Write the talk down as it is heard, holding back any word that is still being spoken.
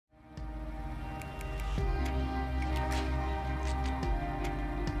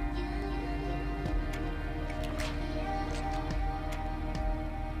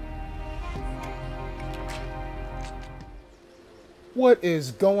What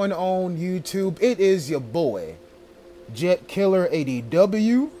is going on, YouTube? It is your boy, Jet Killer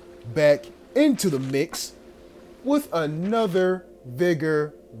ADW, back into the mix with another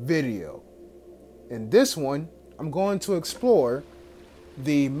Vigor video. In this one, I'm going to explore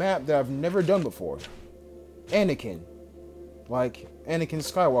the map that I've never done before. Anniken. Like Anniken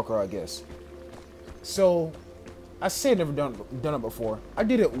Skywalker, I guess. So, I say I've never done it before. I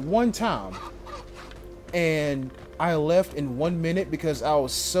did it one time, and I left in 1 minute because I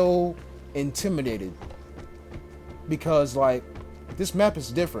was so intimidated. Because, like, this map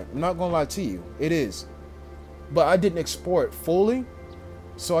is different. I'm not gonna lie to you. It is. But I didn't explore it fully,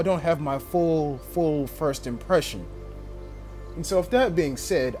 so I don't have my full first impression. And so, with that being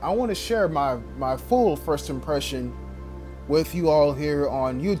said, I want to share my full first impression with you all here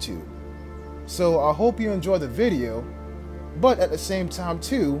on YouTube. So, I hope you enjoy the video, but at the same time,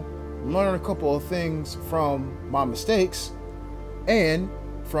 too, learn a couple of things from my mistakes and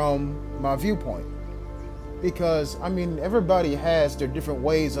from my viewpoint. Because, I mean, everybody has their different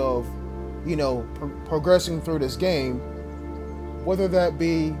ways of, you know, progressing through this game, whether that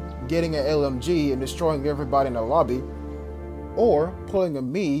be getting an LMG and destroying everybody in the lobby, or pulling a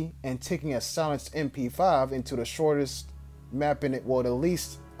me and taking a silenced MP5 into the shortest map in it, well, the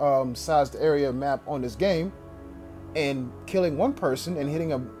least sized area map on this game, and killing one person and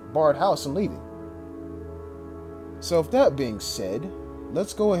hitting a barred house and leaving. So with that being said,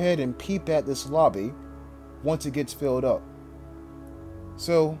 let's go ahead and peep at this lobby once it gets filled up.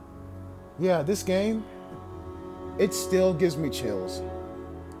 So yeah, this game, it still gives me chills.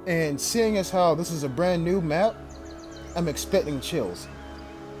 And seeing as how this is a brand new map, I'm expecting chills.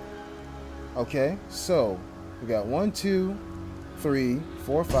 Okay, so we got 1, 2, 3,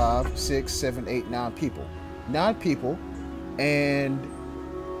 4, 5, 6, 7, 8, 9 people. 9 people, and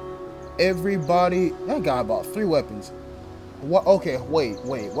everybody, that guy bought 3 weapons. What? Okay, wait.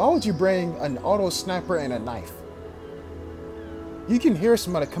 Why would you bring an auto sniper and a knife? You can hear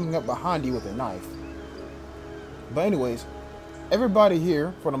somebody coming up behind you with a knife. But anyways, everybody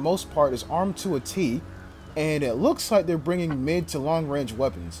here, for the most part, is armed to a T, and it looks like they're bringing mid to long range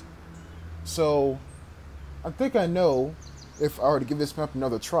weapons. So, I think I know, if I were to give this map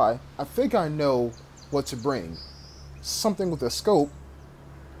another try, I think I know what to bring. Something with a scope,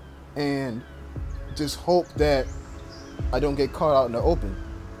 and just hope that I don't get caught out in the open.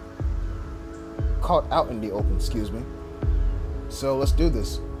 Caught out in the open, excuse me. So let's do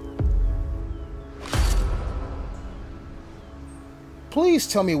this. Please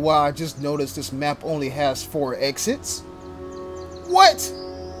tell me why I just noticed this map only has 4 exits. What?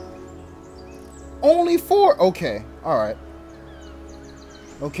 Only 4? Okay, alright.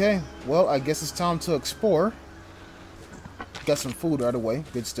 Okay, well, I guess it's time to explore. Got some food right away.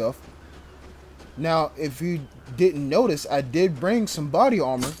 Good stuff. Now, if you didn't notice, I did bring some body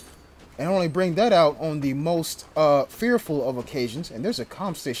armor. And I only bring that out on the most fearful of occasions. And there's a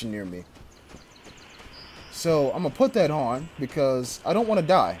comm station near me. So, I'm going to put that on because I don't want to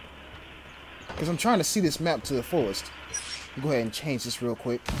die. Because I'm trying to see this map to the fullest. Go ahead and change this real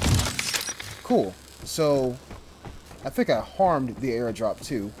quick. Cool. So, I think I harmed the airdrop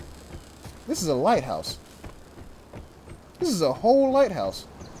too. This is a lighthouse. This is a whole lighthouse.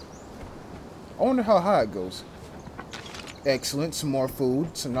 I wonder how high it goes. Excellent. Some more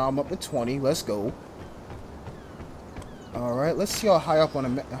food. So now I'm up to 20. Let's go. Alright, let's see how high up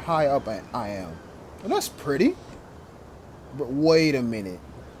I am. Well, that's pretty. But wait a minute.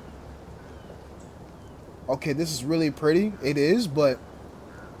 Okay, this is really pretty. It is, but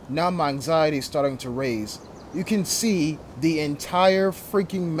now my anxiety is starting to raise. You can see the entire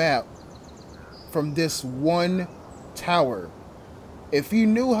freaking map from this one tower. If you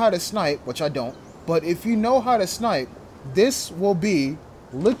knew how to snipe, which I don't, but if you know how to snipe, this will be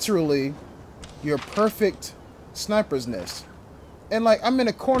literally your perfect sniper's nest. And like, I'm in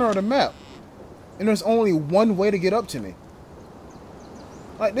a corner of the map, and there's only one way to get up to me.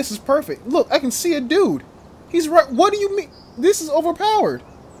 Like, this is perfect. Look, I can see a dude. He's right. What do you mean? This is overpowered.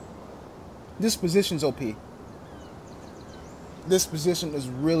 This position's OP. This position is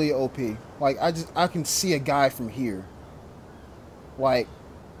really OP. Like, I can see a guy from here. Like,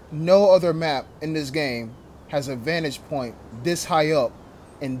 no other map in this game has a vantage point this high up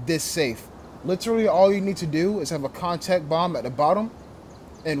and this safe. Literally, all you need to do is have a contact bomb at the bottom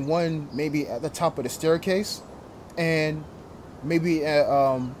and one maybe at the top of the staircase, and maybe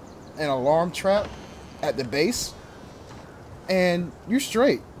an alarm trap at the base, and you're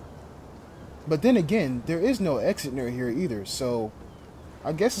straight. But then again, there is no exit near here either, so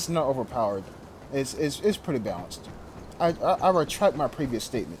I guess it's not overpowered. It's pretty balanced. I retract my previous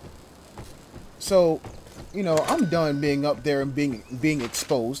statement. So you know, I'm done being up there and being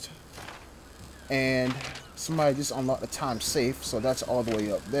exposed. And somebody just unlocked the time safe, so that's all the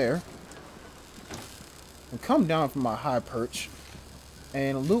way up there. And come down from my high perch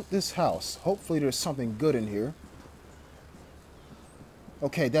and loot this house. Hopefully there's something good in here.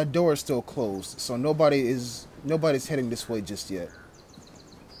 Okay, that door is still closed, so nobody's heading this way just yet.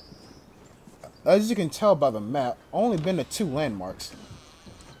 As you can tell by the map, I've only been to 2 landmarks.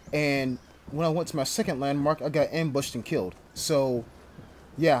 And when I went to my second landmark, I got ambushed and killed. So,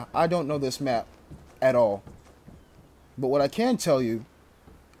 yeah, I don't know this map at all. But what I can tell you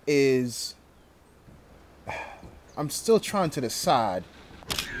is I'm still trying to decide.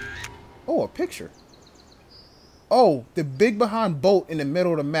 Oh, a picture. Oh, the big behind boat in the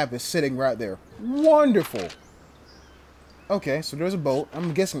middle of the map is sitting right there. Wonderful. Okay, so there's a boat.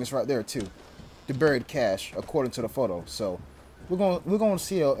 I'm guessing it's right there too. The buried cache, according to the photo. So we're going to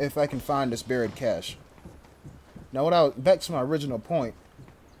see if I can find this buried cache. Now, back to my original point,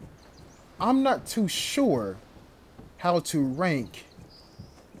 I'm not too sure how to rank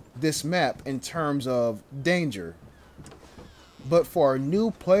this map in terms of danger. But for a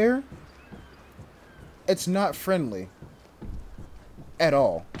new player, it's not friendly at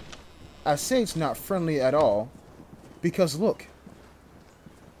all. I say it's not friendly at all because look,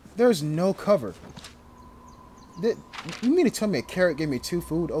 there's no cover. You mean to tell me a carrot gave me 2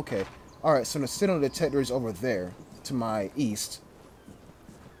 food? Okay. Alright, so the signal detector is over there to my east.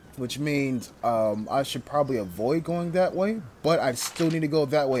 Which means I should probably avoid going that way. But I still need to go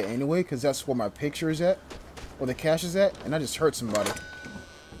that way anyway because that's where my picture is at. Or the cache is at. And I just hurt somebody.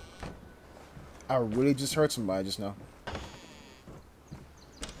 I really just hurt somebody just now.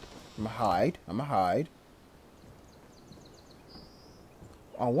 I'm gonna hide.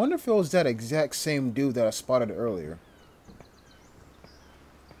 I wonder if it was that exact same dude that I spotted earlier.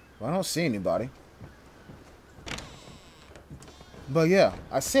 Well, I don't see anybody. But yeah,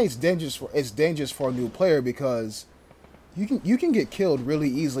 I say it's dangerous for a new player because you can get killed really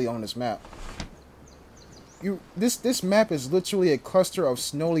easily on this map. This map is literally a cluster of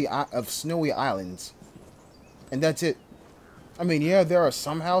snowy islands. And that's it. I mean, yeah, there are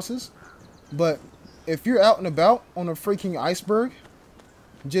some houses, but if you're out and about on a freaking iceberg,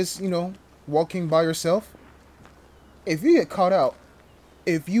 just, you know, walking by yourself, if you get caught out,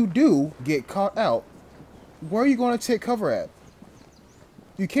 if you do get caught out, where are you going to take cover at?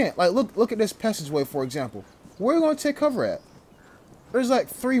 You can't. Like, look at this passageway, for example. Where are you going to take cover at? There's like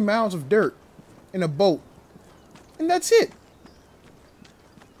 3 miles of dirt in a boat. And that's it.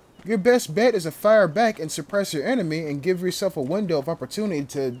 Your best bet is to fire back and suppress your enemy and give yourself a window of opportunity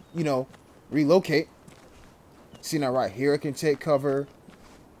to, you know, relocate. See, now right here I can take cover.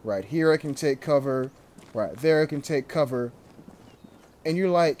 Right here I can take cover. Right there I can take cover. And you're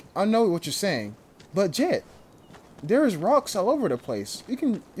like, I know what you're saying, but Jet, there's rocks all over the place. You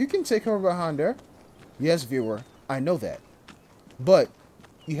can take cover behind there. Yes, viewer, I know that. But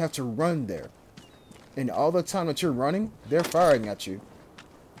you have to run there. And all the time that you're running, they're firing at you.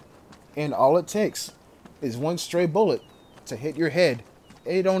 And all it takes is one stray bullet to hit your head.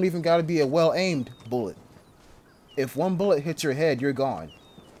 It don't even got to be a well-aimed bullet. If one bullet hits your head, you're gone.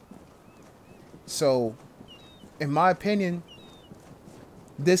 So, in my opinion,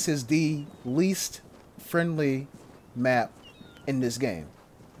 this is the least friendly map in this game.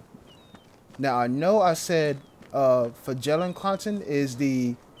 Now, I know I said Fjellkanten is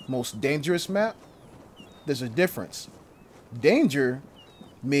the most dangerous map. There's a difference. Danger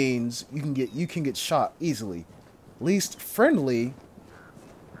means you can get shot easily. Least friendly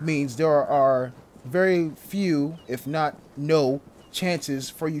means there are very few, if not no, chances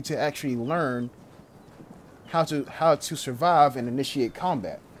for you to actually learn how to survive and initiate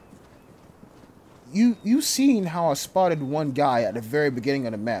combat. You seen how I spotted one guy at the very beginning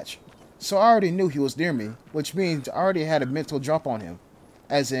of the match. So I already knew he was near me, which means I already had a mental drop on him.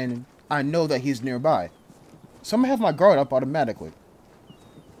 As in, I know that he's nearby. So I'm going to have my guard up automatically.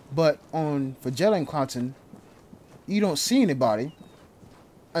 But on Fjellkanten, you don't see anybody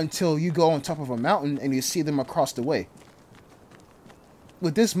until you go on top of a mountain and you see them across the way.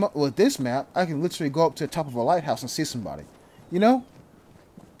 With this map, I can literally go up to the top of a lighthouse and see somebody. You know?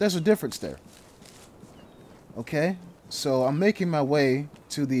 There's a difference there. Okay? So I'm making my way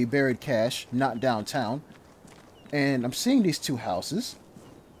to the buried cache, not downtown. And I'm seeing these 2 houses.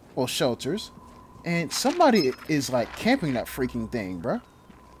 Or shelters. And somebody is like camping that freaking thing, bruh.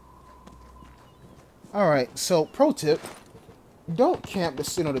 Alright, so pro tip. Don't camp the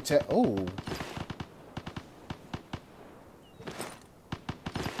signal detector. Oh.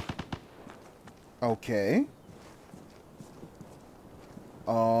 Okay.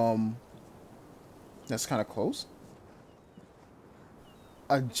 That's kind of close.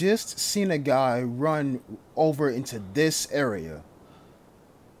 I just seen a guy run over into this area.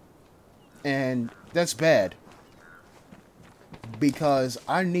 And that's bad. Because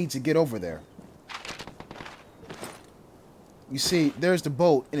I need to get over there. You see, there's the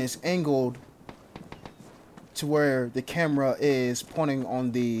boat and it's angled to where the camera is pointing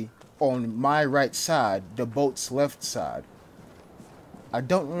on my right side, the boat's left side. I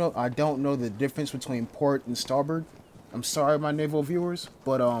don't know the difference between port and starboard. I'm sorry, my naval viewers,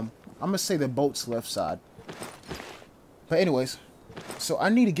 but I'm gonna say the boat's left side. But anyways, so I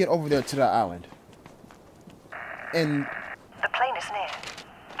need to get over there to the island. And the plane is near.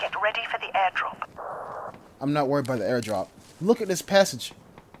 Get ready for the airdrop. I'm not worried about the airdrop. Look at this passage.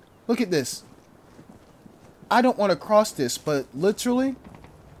 Look at this. I don't want to cross this, but literally,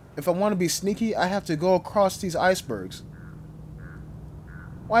 if I want to be sneaky, I have to go across these icebergs.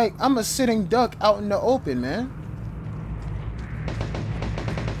 Like, I'm a sitting duck out in the open, man.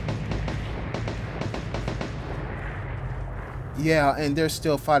 Yeah, and they're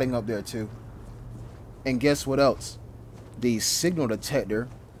still fighting up there too. And guess what else? The signal detector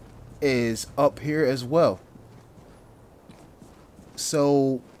is up here as well.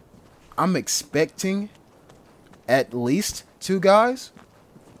 So I'm expecting at least 2 guys.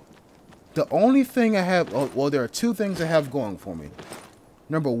 The only thing I have, well, there are 2 things I have going for me.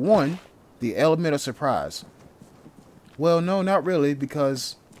 Number 1, the element of surprise. Well, no, not really,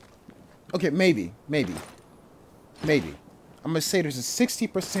 because, okay, maybe. I'm going to say there's a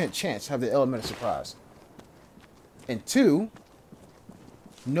 60% chance to have the element of surprise. And 2,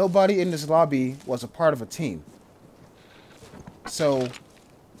 nobody in this lobby was a part of a team. So,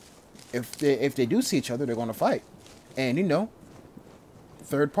 if they do see each other, they're going to fight. And, you know,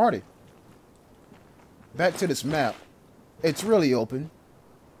 third party. Back to this map. It's really open.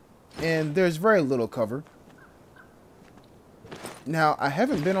 And there's very little cover. Now, I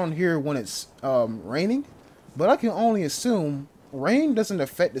haven't been on here when it's raining. But I can only assume rain doesn't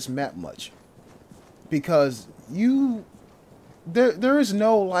affect this map much. Because there is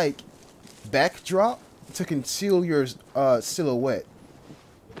no, like, backdrop to conceal your silhouette.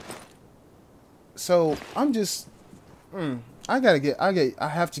 So I'm just I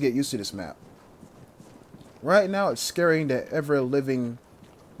have to get used to this map. Right now it's scaring the ever living,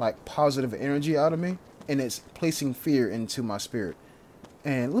 like, positive energy out of me, and it's placing fear into my spirit.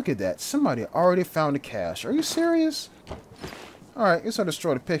 And look at that, somebody already found the cache. Are you serious? Alright, guess I'll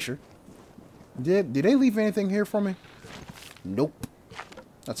destroy the picture. Did they leave anything here for me? Nope.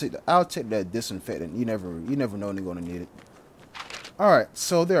 I'll take that disinfectant. You never know when you're gonna need it. Alright,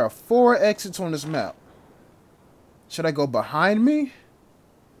 so there are 4 exits on this map. Should I go behind me?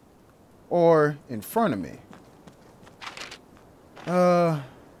 Or in front of me? No,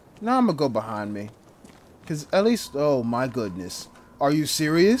 I'm gonna go behind me. Cause at least, oh my goodness. Are you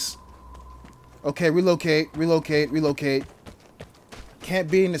serious? Okay, relocate.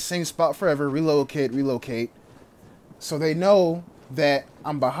 Can't be in the same spot forever. Relocate. So they know that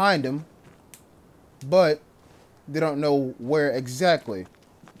I'm behind them, but they don't know where exactly.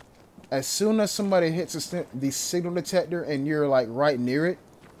 As soon as somebody hits the signal detector and you're, like, right near it,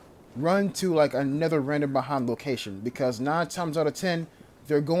 run to, like, another random behind location, because 9 times out of 10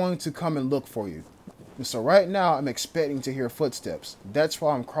 they're going to come and look for you. And so right now I'm expecting to hear footsteps. That's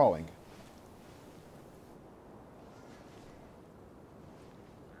why I'm crawling.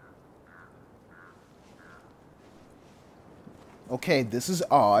 Okay, this is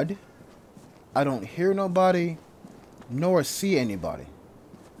odd. I don't hear nobody, nor see anybody.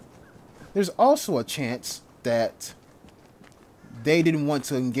 There's also a chance that they didn't want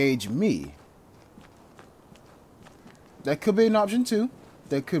to engage me. That could be an option too.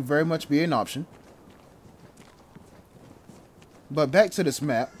 That could very much be an option. But back to this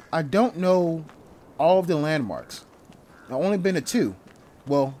map. I don't know all of the landmarks. I've only been to 2.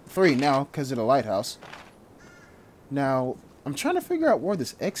 Well, 3 now because of the lighthouse. Now, I'm trying to figure out where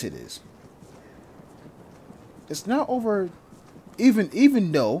this exit is. It's not over,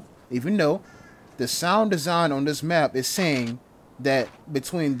 even though the sound design on this map is saying that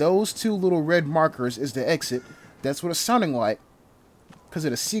between those 2 little red markers is the exit. That's what it's sounding like because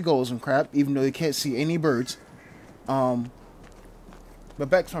of the seagulls and crap, even though you can't see any birds. But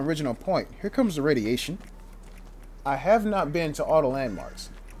back to my original point. Here comes the radiation. I have not been to all the landmarks,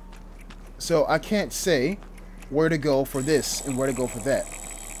 so I can't say where to go for this and where to go for that.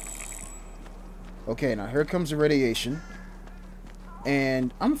 Okay, now here comes the radiation,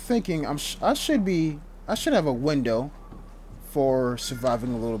 and I'm thinking I should have a window for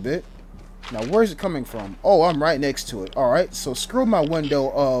surviving a little bit. Now, where's it coming from? Oh, I'm right next to it. All right, so screw my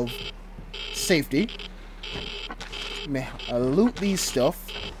window of safety. Man, I loot these stuff.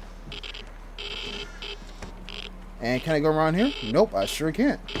 And can I go around here? Nope, I sure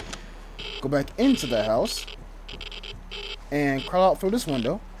can't. Go back into the house. And crawl out through this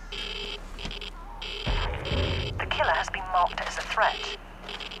window. The killer has been marked as a threat.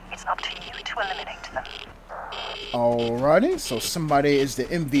 It's up to you to eliminate them. Alrighty, so somebody is the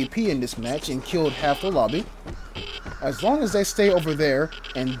MVP in this match and killed half the lobby. As long as they stay over there,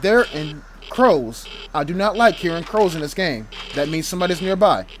 and they're in crows. I do not like hearing crows in this game. That means somebody's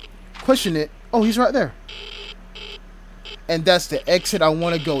nearby. Pushing it. Oh, he's right there. And that's the exit I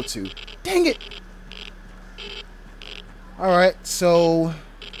want to go to. Dang it! Alright, so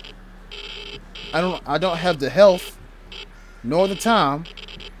I don't have the health nor the time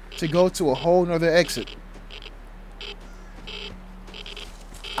to go to a whole nother exit.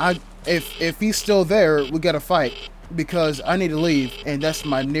 If he's still there, we gotta fight because I need to leave, and that's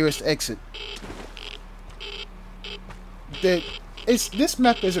my nearest exit. This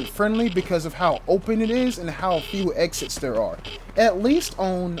map isn't friendly because of how open it is and how few exits there are. At least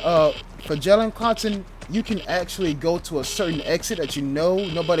on Fjellkanten, you can actually go to a certain exit that you know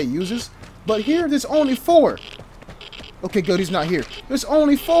nobody uses. But here, there's only 4. Okay, good, he's not here. There's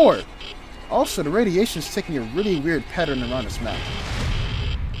only 4. Also, the radiation's taking a really weird pattern around this map.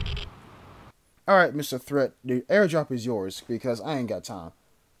 Alright, Mr. Threat, the airdrop is yours because I ain't got time.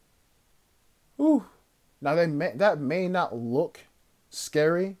 Ooh. Now, that may not look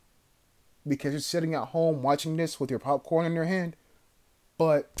scary because you're sitting at home watching this with your popcorn in your hand,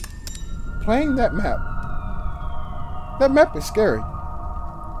 but playing that map is scary.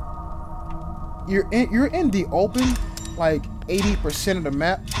 You're in the open like 80% of the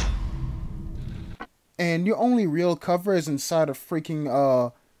map, and your only real cover is inside a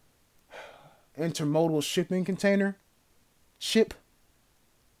freaking intermodal shipping container ship.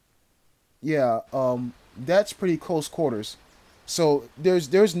 Yeah, that's pretty close quarters. So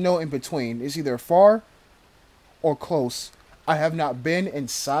there's no in between. It's either far or close. I have not been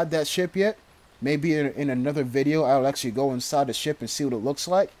inside that ship yet. Maybe in another video I'll actually go inside the ship and see what it looks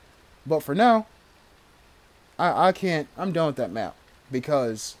like. But for now, I can't. I'm done with that map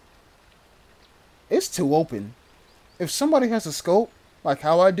because it's too open. If somebody has a scope like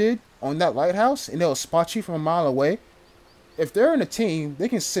how I did on that lighthouse and they'll spot you from a mile away, if they're in a team, they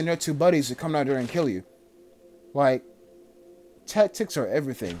can send their 2 buddies to come out there and kill you. Like, tactics are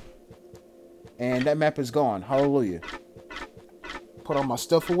everything. And that map is gone. Hallelujah. Put all my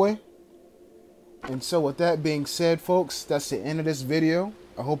stuff away. And so with that being said, folks, that's the end of this video.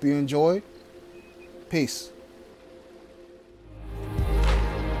 I hope you enjoyed. Peace.